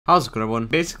How's it going, everyone?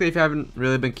 Basically, if you haven't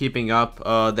really been keeping up,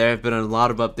 there have been a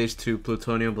lot of updates to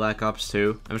Plutonium Black Ops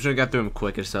 2. I'm just gonna get through them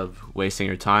quick instead of wasting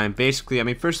your time. Basically, I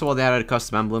mean, first of all, they added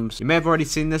custom emblems. You may have already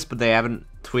seen this, but they haven't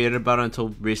tweeted about it until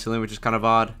recently, which is kind of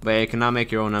odd. But yeah, you can now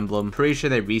make your own emblem. Pretty sure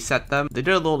they reset them. They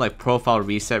did a little like profile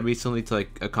reset recently to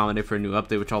like accommodate for a new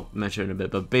update, which I'll mention in a bit.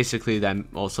 But basically, that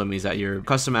also means that your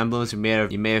custom emblems you may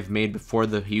have made before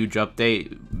the huge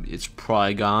update, it's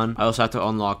probably gone. I also have to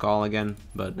unlock all again,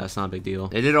 but that's not a big deal.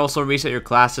 They did also reset your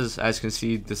classes. As you can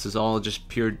see, this is all just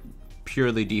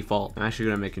purely default. I'm actually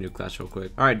gonna make a new class real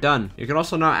quick. All right, done. You can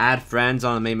also now add friends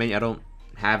on the main menu. I don't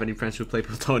have any friends who play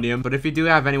Plutonium, but if you do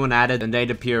have anyone added, then they'd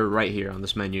appear right here on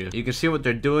this menu. You can see what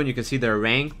they're doing, you can see their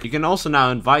rank. You can also now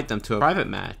invite them to a private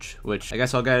match, which I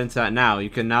guess I'll get into that now.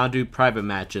 You can now do private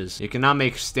matches. You can now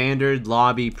make standard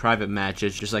lobby private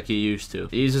matches just like you used to.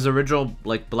 It uses original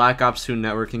like Black Ops 2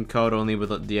 networking code, only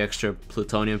with the extra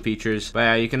Plutonium features. But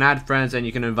yeah, you can add friends and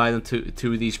you can invite them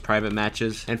to these private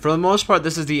matches. And for the most part,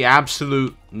 this is the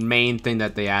absolute main thing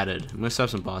that they added. I'm gonna set up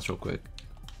some bots real quick.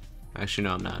 Actually,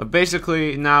 no, I'm not. But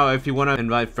basically, now if you want to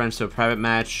invite friends to a private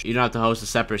match, you don't have to host a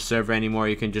separate server anymore.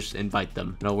 You can just invite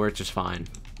them. It'll work just fine.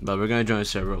 But we're gonna join a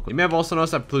server real quick. You may have also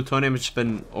noticed that Plutonium has just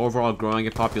been overall growing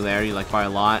in popularity, like by a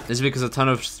lot. This is because a ton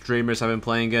of streamers have been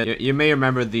playing it. You may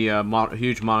remember the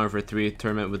huge Modern Warfare 3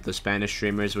 tournament with the Spanish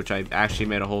streamers, which I actually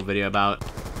made a whole video about.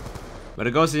 But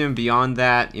it goes even beyond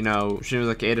that. You know, streamers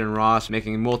like Aiden Ross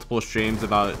making multiple streams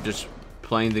about just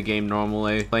playing the game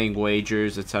normally, playing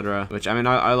wagers, etc. Which, I mean,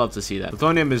 I love to see that.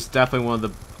 Plutonium is definitely one of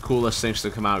the coolest things to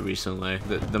come out recently.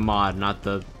 The mod, not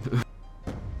the...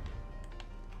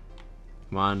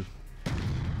 Come on.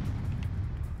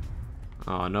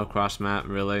 Oh, no cross map,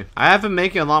 really. I have been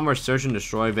making a lot more search and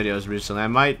destroy videos recently. I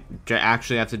might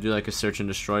actually have to do like a search and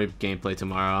destroy gameplay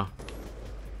tomorrow.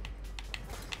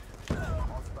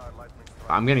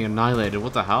 I'm getting annihilated.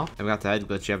 What the hell? I've got the head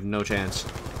glitch. You have no chance.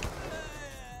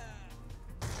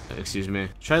 Excuse me.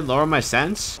 Should I lower my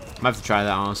sense? I might have to try that,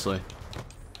 honestly.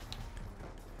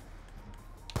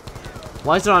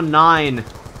 Why is it on 9?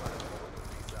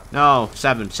 No,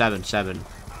 7.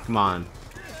 Come on.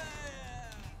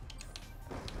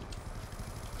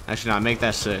 Actually, no, make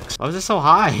that 6. Why was it so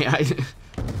high? I think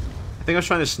I was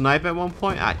trying to snipe at one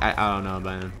point. I don't know,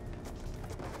 man.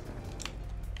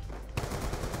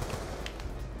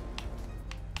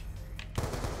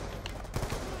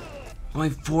 Only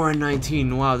 4 and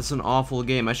 19. Wow, this is an awful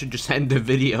game. I should just end the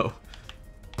video.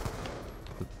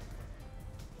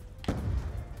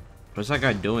 What's that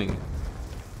guy doing?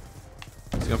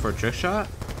 He's going for a trick shot?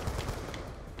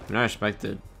 Not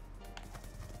expected.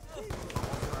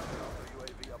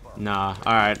 Nah,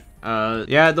 alright.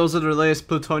 Yeah, those are the latest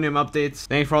Plutonium updates.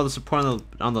 Thanks for all the support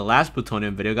on the last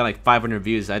Plutonium video. Got like 500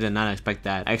 views. I did not expect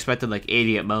that. I expected like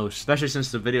 80 at most. Especially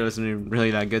since the video isn't even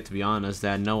really that good, to be honest. They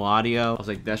had no audio. I was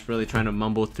like desperately trying to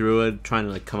mumble through it, trying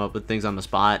to like come up with things on the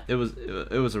spot. It was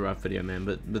a rough video, man.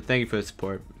 But thank you for the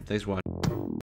support. Thanks for watching.